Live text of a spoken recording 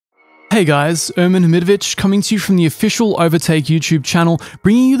Hey guys, Ermin Hamidovic coming to you from the official Overtake YouTube channel,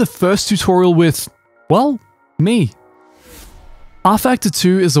 bringing you the first tutorial with, well, me. rFactor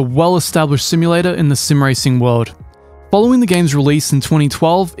 2 is a well-established simulator in the sim racing world. Following the game's release in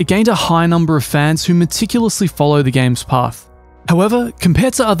 2012, it gained a high number of fans who meticulously follow the game's path. However,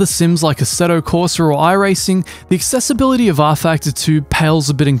 compared to other sims like Assetto Corsa or iRacing, the accessibility of rFactor 2 pales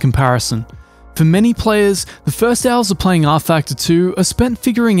a bit in comparison. For many players, the first hours of playing rFactor 2 are spent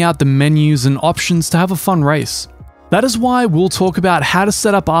figuring out the menus and options to have a fun race. That is why we'll talk about how to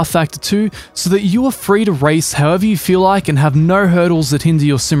set up rFactor 2 so that you are free to race however you feel like and have no hurdles that hinder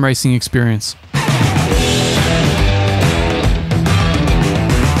your sim racing experience.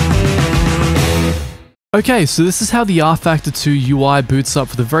 Okay, so this is how the rFactor 2 UI boots up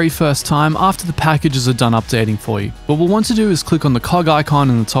for the very first time after the packages are done updating for you. What we'll want to do is click on the cog icon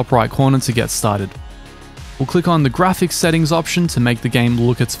in the top right corner to get started. We'll click on the graphics settings option to make the game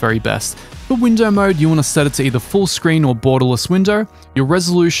look its very best. For window mode, you want to set it to either full screen or borderless window. Your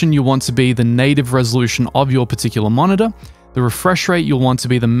resolution, you want to be the native resolution of your particular monitor. The refresh rate, you'll want to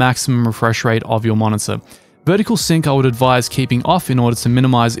be the maximum refresh rate of your monitor. Vertical sync, I would advise keeping off in order to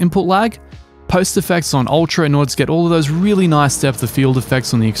minimize input lag. Post effects on ultra in order to get all of those really nice depth of field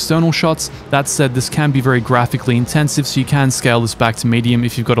effects on the external shots. That said, this can be very graphically intensive, so you can scale this back to medium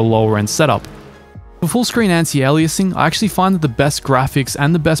if you've got a lower end setup. For full screen anti-aliasing, I actually find that the best graphics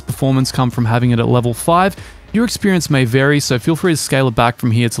and the best performance come from having it at level 5. Your experience may vary, so feel free to scale it back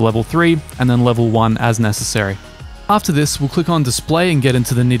from here to level 3 and then level 1 as necessary. After this, we'll click on display and get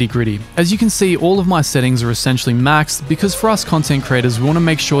into the nitty gritty. As you can see, all of my settings are essentially maxed because for us content creators, we want to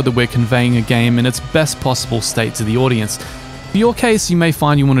make sure that we're conveying a game in its best possible state to the audience. For your case, you may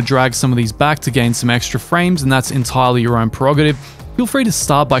find you want to drag some of these back to gain some extra frames, and that's entirely your own prerogative. Feel free to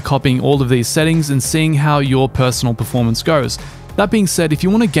start by copying all of these settings and seeing how your personal performance goes. That being said, if you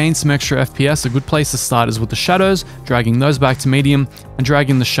want to gain some extra FPS, a good place to start is with the shadows, dragging those back to medium, and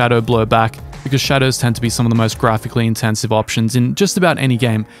dragging the shadow blur back, because shadows tend to be some of the most graphically intensive options in just about any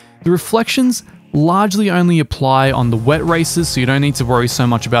game. The reflections largely only apply on the wet races, so you don't need to worry so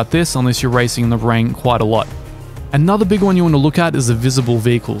much about this unless you're racing in the rain quite a lot. Another big one you want to look at is the visible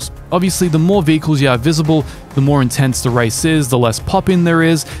vehicles. Obviously, the more vehicles you have visible, the more intense the race is, the less pop-in there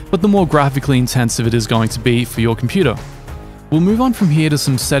is, but the more graphically intensive it is going to be for your computer. We'll move on from here to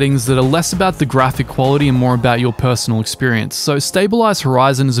some settings that are less about the graphic quality and more about your personal experience. So stabilize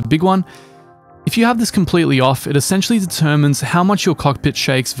horizon is a big one. If you have this completely off, it essentially determines how much your cockpit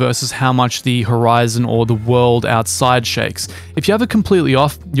shakes versus how much the horizon or the world outside shakes. If you have it completely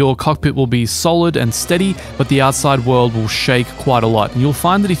off, your cockpit will be solid and steady, but the outside world will shake quite a lot. And you'll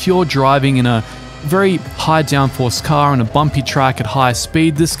find that if you're driving in a very high downforce car on a bumpy track at high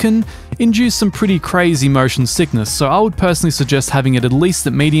speed, this can induce some pretty crazy motion sickness. So I would personally suggest having it at least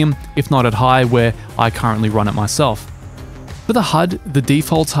at medium, if not at high, where I currently run it myself. For the HUD, the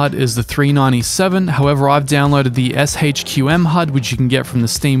default HUD is the 397, however I've downloaded the SHQM HUD, which you can get from the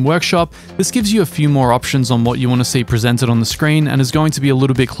Steam Workshop. This gives you a few more options on what you want to see presented on the screen and is going to be a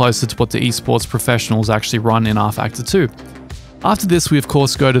little bit closer to what the esports professionals actually run in rFactor 2. After this, we of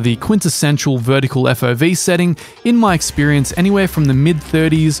course go to the quintessential vertical FOV setting. In my experience, anywhere from the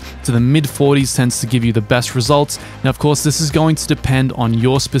mid-30s to the mid-40s tends to give you the best results. Now of course, this is going to depend on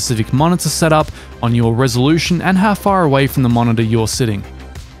your specific monitor setup, on your resolution, and how far away from the monitor you're sitting.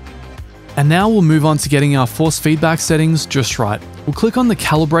 And now we'll move on to getting our force feedback settings just right. We'll click on the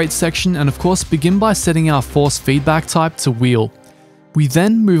calibrate section and of course begin by setting our force feedback type to wheel. We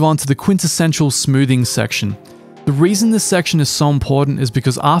then move on to the quintessential smoothing section. The reason this section is so important is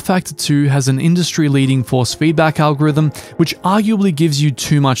because rFactor 2 has an industry-leading force feedback algorithm, which arguably gives you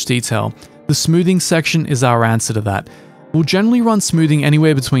too much detail. The smoothing section is our answer to that. We'll generally run smoothing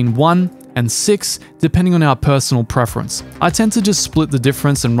anywhere between 1 and 6, depending on our personal preference. I tend to just split the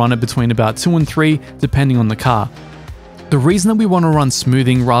difference and run it between about 2 and 3, depending on the car. The reason that we want to run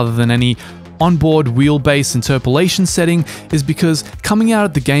smoothing rather than any onboard wheelbase interpolation setting is because coming out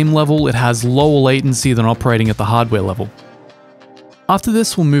at the game level, it has lower latency than operating at the hardware level. After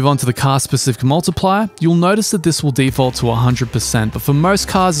this, we'll move on to the car-specific multiplier. You'll notice that this will default to 100%, but for most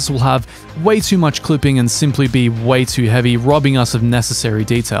cars, this will have way too much clipping and simply be way too heavy, robbing us of necessary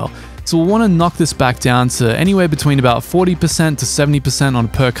detail. So we'll want to knock this back down to anywhere between about 40% to 70% on a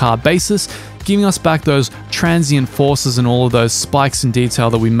per car basis, giving us back those transient forces and all of those spikes in detail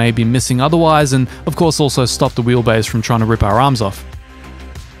that we may be missing otherwise, and of course also stop the wheelbase from trying to rip our arms off.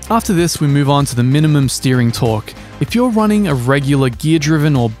 After this, we move on to the minimum steering torque. If you're running a regular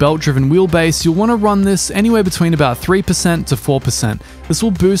gear-driven or belt-driven wheelbase, you'll want to run this anywhere between about 3% to 4%. This will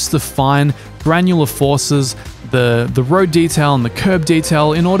boost the fine, granular forces, the road detail and the curb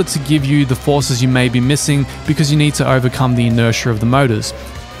detail in order to give you the forces you may be missing because you need to overcome the inertia of the motors.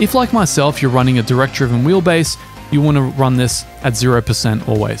 If, like myself, you're running a direct-driven wheelbase, you want to run this at 0%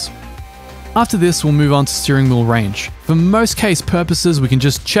 always. After this, we'll move on to steering wheel range. For most case purposes, we can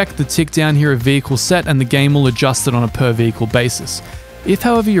just check the tick down here of vehicle set and the game will adjust it on a per vehicle basis. If,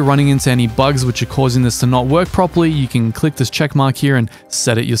 however, you're running into any bugs which are causing this to not work properly, you can click this check mark here and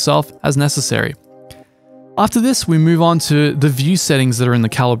set it yourself as necessary. After this, we move on to the view settings that are in the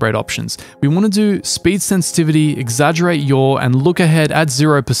calibrate options. We want to do speed sensitivity, exaggerate yaw, and look ahead at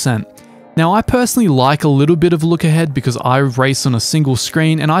 0%. Now, I personally like a little bit of look ahead because I race on a single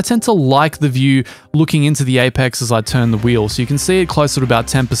screen and I tend to like the view looking into the apex as I turn the wheel. So you can see it closer to about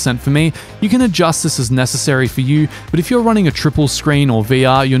 10% for me. You can adjust this as necessary for you, but if you're running a triple screen or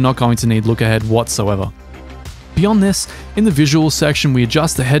VR, you're not going to need look ahead whatsoever. Beyond this, in the visual section, we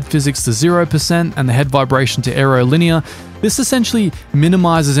adjust the head physics to 0% and the head vibration to aero linear. This essentially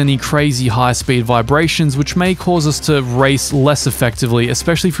minimizes any crazy high-speed vibrations, which may cause us to race less effectively,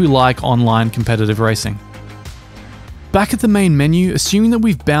 especially if we like online competitive racing. Back at the main menu, assuming that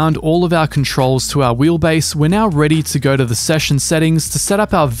we've bound all of our controls to our wheelbase, we're now ready to go to the session settings to set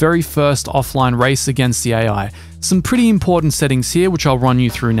up our very first offline race against the AI. Some pretty important settings here, which I'll run you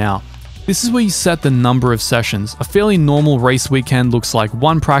through now. This is where you set the number of sessions. A fairly normal race weekend looks like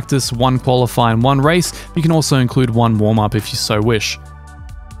 1 practice, 1 qualify, and 1 race. You can also include 1 warm-up if you so wish.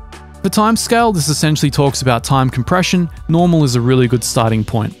 For timescale, this essentially talks about time compression. Normal is a really good starting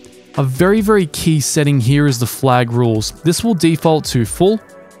point. A very key setting here is the flag rules. This will default to full,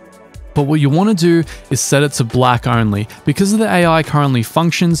 but what you want to do is set it to black only. Because of the AI currently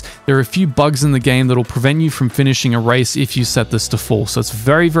functions, there are a few bugs in the game that will prevent you from finishing a race if you set this to full. So it's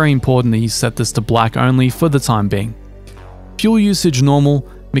very important that you set this to black only for the time being. Fuel usage normal,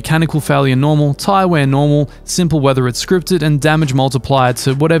 mechanical failure normal, tire wear normal, simple whether it's scripted, and damage multiplier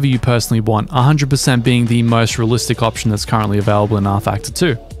to whatever you personally want, 100% being the most realistic option that's currently available in rFactor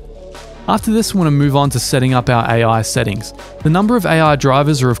 2. After this, we want to move on to setting up our AI settings. The number of AI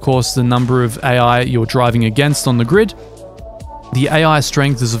drivers are of course the number of AI you're driving against on the grid. The AI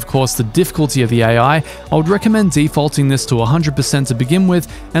strength is of course the difficulty of the AI. I would recommend defaulting this to 100% to begin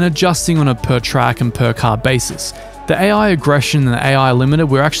with and adjusting on a per track and per car basis. The AI aggression and the AI limiter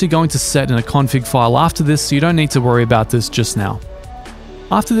we're actually going to set in a config file after this, so you don't need to worry about this just now.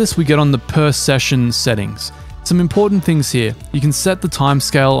 After this, we get on the per session settings. Some important things here. You can set the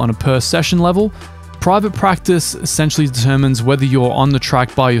timescale on a per session level. Private practice essentially determines whether you're on the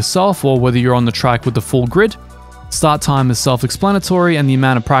track by yourself or whether you're on the track with the full grid. Start time is self-explanatory, and the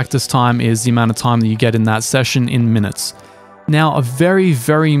amount of practice time is the amount of time that you get in that session in minutes. Now, a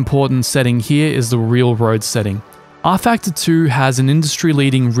very important setting here is the real road setting. rFactor 2 has an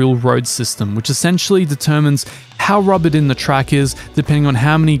industry-leading real road system, which essentially determines how rubbered in the track is depending on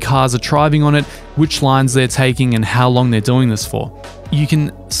how many cars are driving on it, which lines they're taking, and how long they're doing this for. You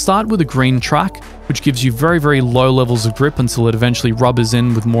can start with a green track, which gives you very low levels of grip until it eventually rubbers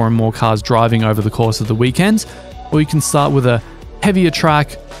in with more and more cars driving over the course of the weekend, or you can start with a heavier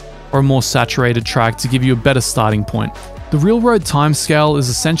track or a more saturated track to give you a better starting point. The real road timescale is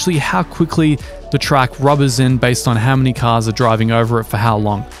essentially how quickly the track rubbers in based on how many cars are driving over it for how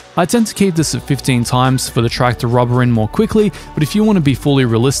long. I tend to keep this at 15 times for the track to rubber in more quickly, but if you want to be fully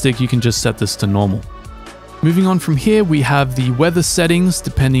realistic, you can just set this to normal. Moving on from here, we have the weather settings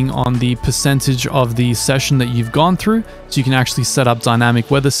depending on the percentage of the session that you've gone through. So you can actually set up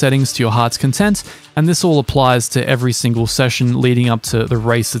dynamic weather settings to your heart's content, and this all applies to every single session leading up to the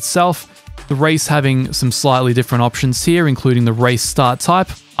race itself. The race having some slightly different options here, including the race start type.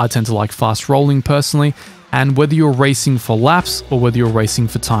 I tend to like fast rolling personally, and whether you're racing for laps or whether you're racing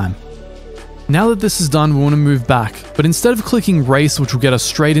for time. Now that this is done, we want to move back, but instead of clicking race, which will get us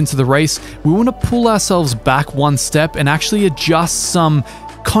straight into the race, we want to pull ourselves back one step and actually adjust some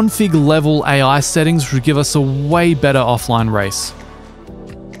config level AI settings, which will give us a way better offline race.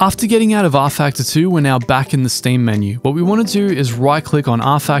 After getting out of rFactor 2, we're now back in the Steam menu. What we want to do is right click on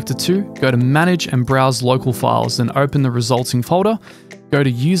rFactor 2, go to Manage and Browse Local Files, then open the resulting folder, go to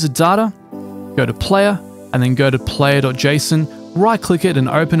User Data, go to Player, and then go to player.json, right click it and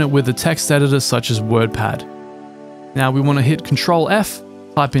open it with a text editor such as WordPad. Now we want to hit Ctrl F,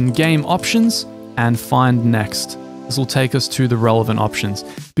 type in Game Options, and find Next. This will take us to the relevant options.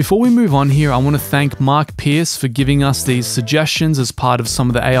 Before we move on here, I want to thank Mark Pierce for giving us these suggestions as part of some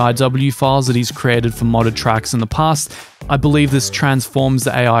of the AIW files that he's created for modded tracks in the past. I believe this transforms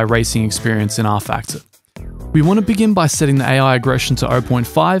the AI racing experience in rFactor. We want to begin by setting the AI aggression to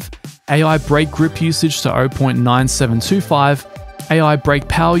 0.5, AI brake grip usage to 0.9725, AI brake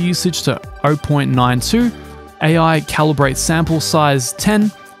power usage to 0.92, AI calibrate sample size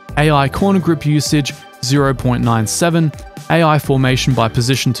 10, AI corner grip usage 0.97, AI formation by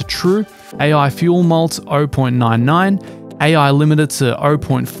position to true, AI fuel mult 0.99, AI limiter to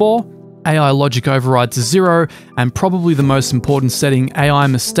 0.4, AI logic override to 0, and probably the most important setting, AI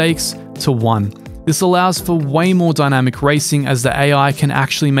mistakes to 1. This allows for way more dynamic racing as the AI can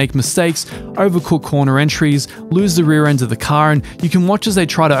actually make mistakes, overcook corner entries, lose the rear end of the car, and you can watch as they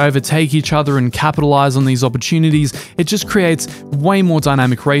try to overtake each other and capitalize on these opportunities. It just creates way more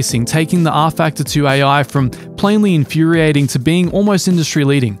dynamic racing, taking the rFactor 2 AI from plainly infuriating to being almost industry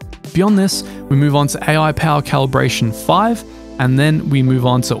leading. Beyond this, we move on to AI power calibration 5, and then we move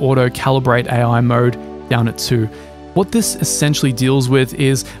on to auto calibrate AI mode down at 2. What this essentially deals with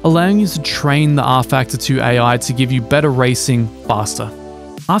is allowing you to train the rFactor 2 AI to give you better racing faster.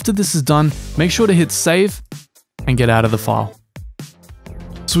 After this is done, make sure to hit save and get out of the file.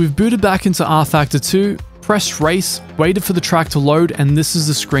 So we've booted back into rFactor 2, pressed race, waited for the track to load, and this is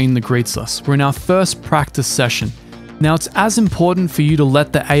the screen that greets us. We're in our first practice session. Now, it's as important for you to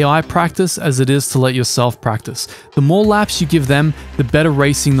let the AI practice as it is to let yourself practice. The more laps you give them, the better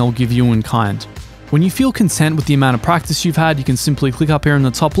racing they'll give you in kind. When you feel content with the amount of practice you've had, you can simply click up here in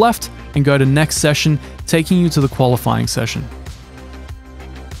the top left and go to next session, taking you to the qualifying session.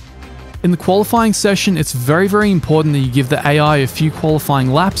 In the qualifying session, it's very important that you give the AI a few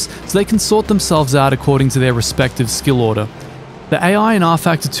qualifying laps so they can sort themselves out according to their respective skill order. The AI in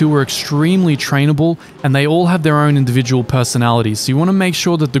rFactor 2 are extremely trainable, and they all have their own individual personalities, so you want to make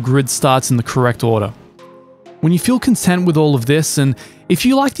sure that the grid starts in the correct order. When you feel content with all of this, and if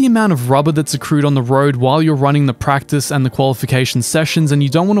you like the amount of rubber that's accrued on the road while you're running the practice and the qualification sessions, and you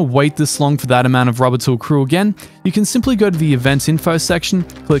don't want to wait this long for that amount of rubber to accrue again, you can simply go to the event info section,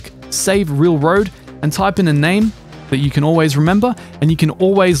 click save real road, and type in a name that you can always remember, and you can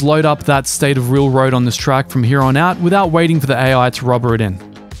always load up that state of real road on this track from here on out without waiting for the AI to rubber it in.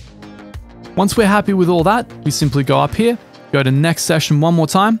 Once we're happy with all that, we simply go up here, go to next session one more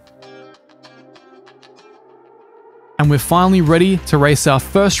time, and we're finally ready to race our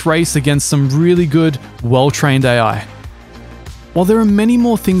first race against some really good, well-trained AI. While there are many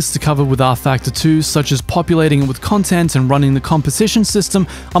more things to cover with rFactor 2, such as populating it with content and running the competition system,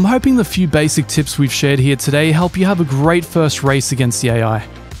 I'm hoping the few basic tips we've shared here today help you have a great first race against the AI.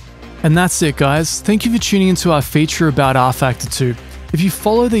 And that's it, guys. Thank you for tuning into our feature about rFactor 2. If you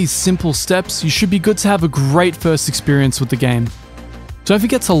follow these simple steps, you should be good to have a great first experience with the game. Don't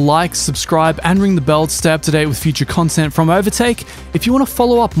forget to like, subscribe, and ring the bell to stay up to date with future content from Overtake. If you want to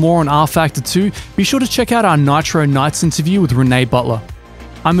follow up more on rFactor 2, be sure to check out our Nitro Nights interview with Renee Butler.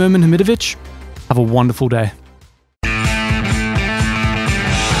 I'm Ermin Hamidovic. Have a wonderful day.